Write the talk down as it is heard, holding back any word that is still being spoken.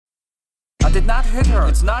did not hit her.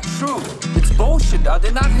 It's not true. It's bullshit. I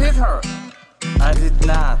did not hit her. I did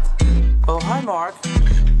not. Oh, hi, Mark.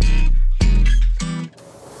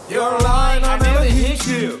 You're lying, I never hit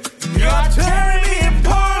you. You're tearing me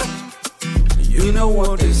apart. You know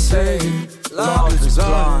what they say, love is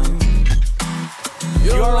blind.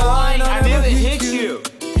 You're lying, I never hit you.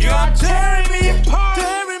 You're tearing me apart.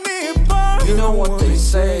 Tearing me apart. You know what they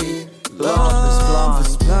say, love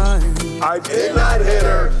is blind. I did not hit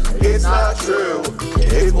her. It's not true.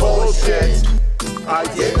 It's bullshit. I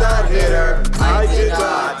did not hit her. I did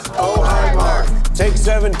not. Oh, hi, Mark. Take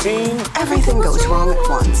 17. Everything goes wrong at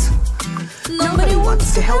once. Nobody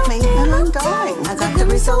wants to help me, and I'm dying. I got the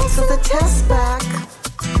results of the test back.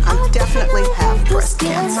 I definitely have breast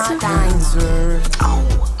cancer. I'm not dying.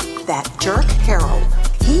 Oh, that jerk Harold.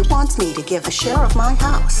 He wants me to give a share of my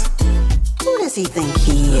house. Who does he think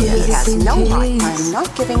he is? He has no right. I'm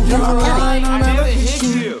not giving him a penny. I never hit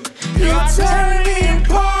you. You're tearing me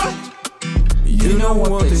apart. You know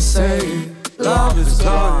what they say, love is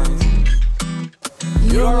blind.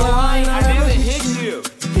 You're lying, I never hit you.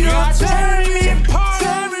 You're tearing me apart.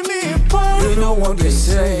 Tearing me apart. You know what they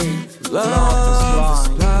say, love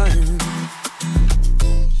is blind.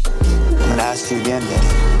 I'm gonna ask you again,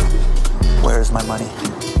 Danny. Where's my money?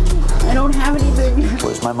 I don't have anything.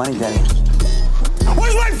 Where's my money, Danny?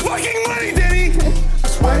 Where's my fucking money, Danny?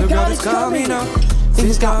 Swear to God it's coming up.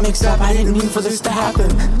 Things got mixed up. I didn't mean for this to happen.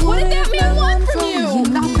 What did that man want from you?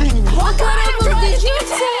 Nothing. What kind of drugs did you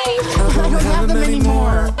take? I don't have them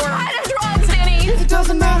anymore. What kind of drugs, Denny? It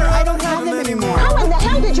doesn't matter. I don't have them anymore. How in the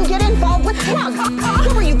hell did you get involved with drugs?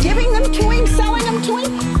 Who were you giving them to him, selling them to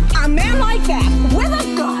him? A man like that, with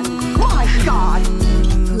a gun. My God.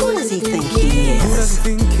 Who does he think he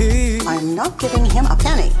is? I'm not giving him a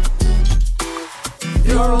penny.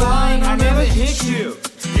 You're lying, I never hit you.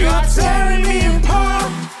 You're tearing me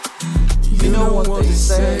apart. You know what they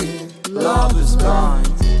say, love is blind.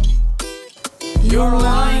 You're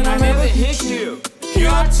lying, I never hit you.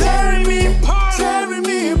 You're tearing